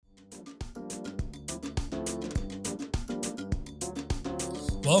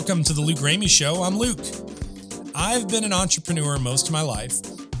Welcome to the Luke Ramey Show. I'm Luke. I've been an entrepreneur most of my life,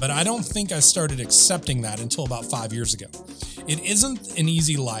 but I don't think I started accepting that until about 5 years ago. It isn't an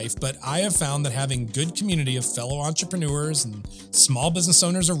easy life, but I have found that having a good community of fellow entrepreneurs and small business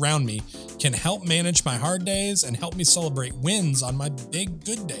owners around me can help manage my hard days and help me celebrate wins on my big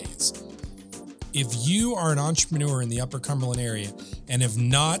good days. If you are an entrepreneur in the Upper Cumberland area and have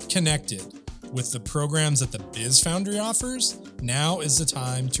not connected with the programs that the Biz Foundry offers, now is the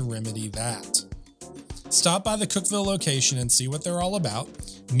time to remedy that. Stop by the Cookeville location and see what they're all about.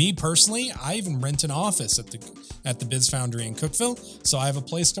 Me personally, I even rent an office at the Biz Foundry in Cookeville, so I have a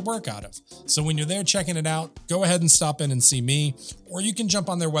place to work out of. So when you're there checking it out, go ahead and stop in and see me, or you can jump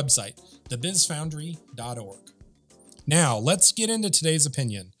on their website, thebizfoundry.org. Now, let's get into today's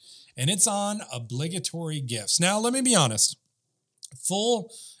opinion, and it's on obligatory gifts. Now, let me be honest. Full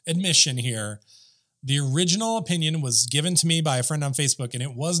admission here, the original opinion was given to me by a friend on Facebook, and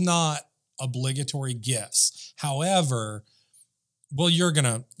it was not obligatory gifts. However, well, you're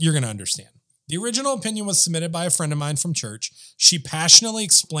gonna understand. The original opinion was submitted by a friend of mine from church. She passionately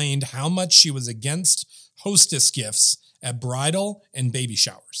explained how much she was against hostess gifts at bridal and baby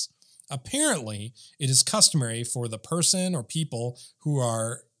showers. Apparently, it is customary for the person or people who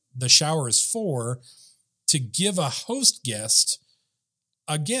are the shower is for to give a host guest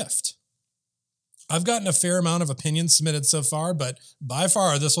a gift. I've gotten a fair amount of opinions submitted so far, but by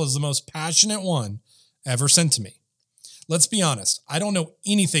far, this was the most passionate one ever sent to me. Let's be honest, I don't know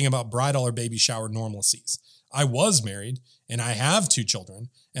anything about bridal or baby shower normalcies. I was married, and I have 2 children,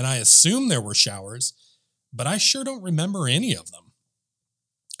 and I assume there were showers, but I sure don't remember any of them.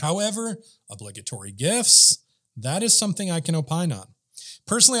 However, obligatory gifts, that is something I can opine on.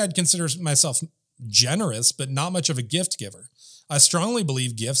 Personally, I'd consider myself generous, but not much of a gift giver. I strongly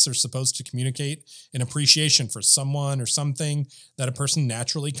believe gifts are supposed to communicate an appreciation for someone or something that a person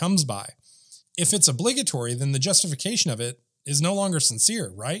naturally comes by. If it's obligatory, then the justification of it is no longer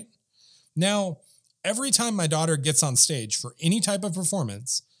sincere, right? Now, every time my daughter gets on stage for any type of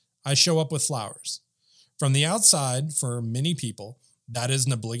performance, I show up with flowers. From the outside, for many people, that is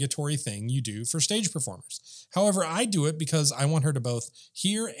an obligatory thing you do for stage performers. However, I do it because I want her to both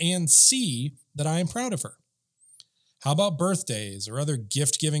hear and see that I am proud of her. How about birthdays or other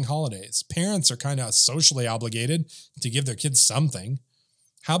gift-giving holidays? Parents are kind of socially obligated to give their kids something.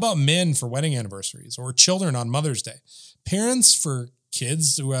 How about men for wedding anniversaries or children on Mother's Day? Parents for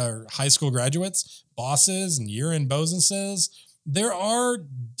kids who are high school graduates, bosses, and year-end bonuses. There are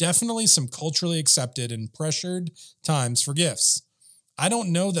definitely some culturally accepted and pressured times for gifts. I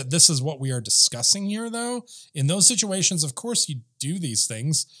don't know that this is what we are discussing here, though. In those situations, of course, you do these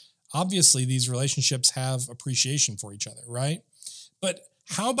things. Obviously, these relationships have appreciation for each other, right? But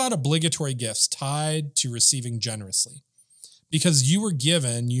how about obligatory gifts tied to receiving generously? Because you were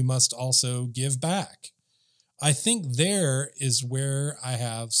given, you must also give back. I think there is where I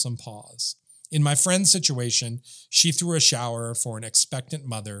have some pause. In my friend's situation, she threw a shower for an expectant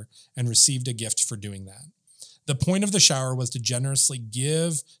mother and received a gift for doing that. The point of the shower was to generously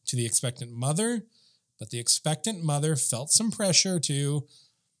give to the expectant mother, but the expectant mother felt some pressure to,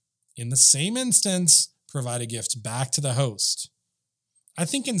 in the same instance, provide a gift back to the host. I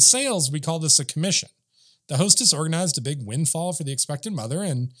think in sales, we call this a commission. The hostess organized a big windfall for the expectant mother,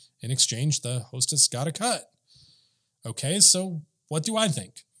 and in exchange, the hostess got a cut. Okay, so what do I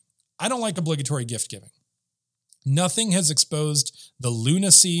think? I don't like obligatory gift giving. Nothing has exposed the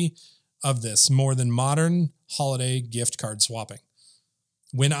lunacy of this more than modern holiday gift card swapping.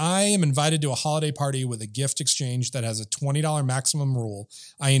 When I am invited to a holiday party with a gift exchange that has a $20 maximum rule,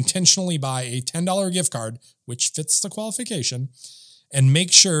 I intentionally buy a $10 gift card, which fits the qualification, and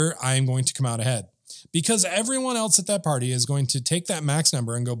make sure I am going to come out ahead. Because everyone else at that party is going to take that max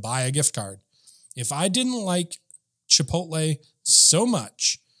number and go buy a gift card. If I didn't like Chipotle so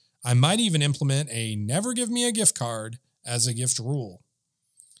much, I might even implement a never give me a gift card as a gift rule.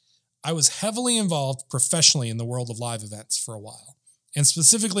 I was heavily involved professionally in the world of live events for a while, and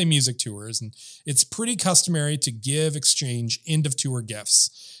specifically music tours, and it's pretty customary to give, exchange end-of-tour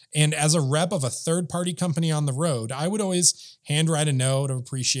gifts. And as a rep of a third-party company on the road, I would always handwrite a note of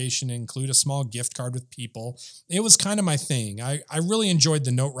appreciation and include a small gift card with people. It was kind of my thing. I really enjoyed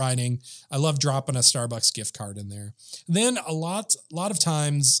the note writing. I love dropping a Starbucks gift card in there. Then a lot of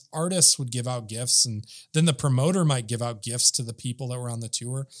times, artists would give out gifts, and then the promoter might give out gifts to the people that were on the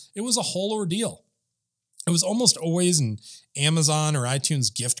tour. It was a whole ordeal. It was almost always an Amazon or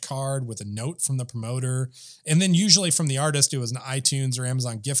iTunes gift card with a note from the promoter. And then usually from the artist, it was an iTunes or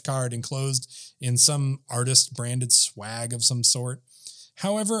Amazon gift card enclosed in some artist branded swag of some sort.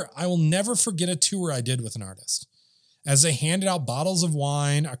 However, I will never forget a tour I did with an artist. As they handed out bottles of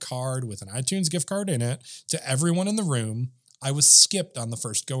wine, a card with an iTunes gift card in it to everyone in the room, I was skipped on the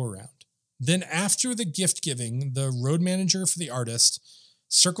first go-around. Then after the gift giving, the road manager for the artist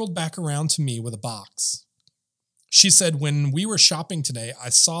circled back around to me with a box. She said, "When we were shopping today, I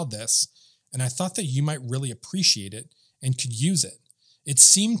saw this, and I thought that you might really appreciate it and could use it. It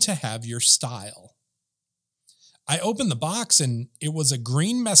seemed to have your style." I opened the box, and it was a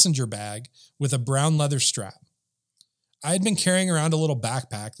green messenger bag with a brown leather strap. I had been carrying around a little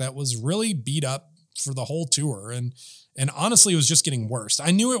backpack that was really beat up for the whole tour, and honestly, it was just getting worse.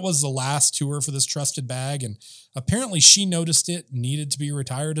 I knew it was the last tour for this trusted bag, and apparently she noticed it needed to be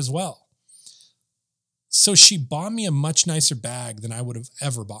retired as well. So she bought me a much nicer bag than I would have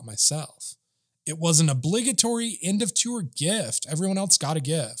ever bought myself. It was an obligatory end-of-tour gift. Everyone else got a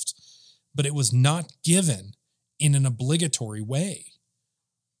gift, but it was not given in an obligatory way.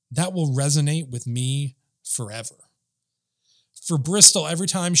 That will resonate with me forever. For Bristol, every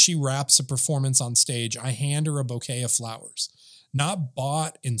time she wraps a performance on stage, I hand her a bouquet of flowers. Not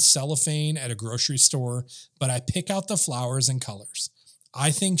bought in cellophane at a grocery store, but I pick out the flowers and colors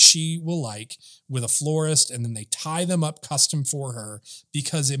I think she will like with a florist, and then they tie them up custom for her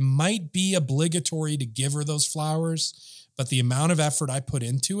because it might be obligatory to give her those flowers, but the amount of effort I put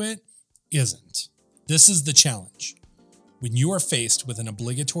into it isn't. This is the challenge. When you are faced with an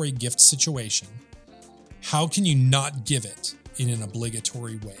obligatory gift situation, how can you not give it in an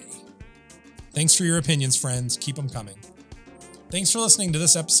obligatory way? Thanks for your opinions, friends. Keep them coming. Thanks for listening to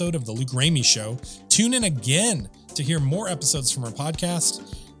this episode of The Luke Ramey Show. Tune in again to hear more episodes from our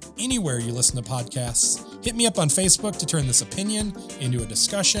podcast. Anywhere you listen to podcasts, hit me up on Facebook to turn this opinion into a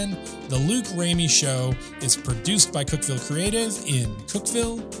discussion. The Luke Ramey Show is produced by Cookeville Creative in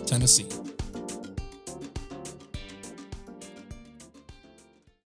Cookeville, Tennessee.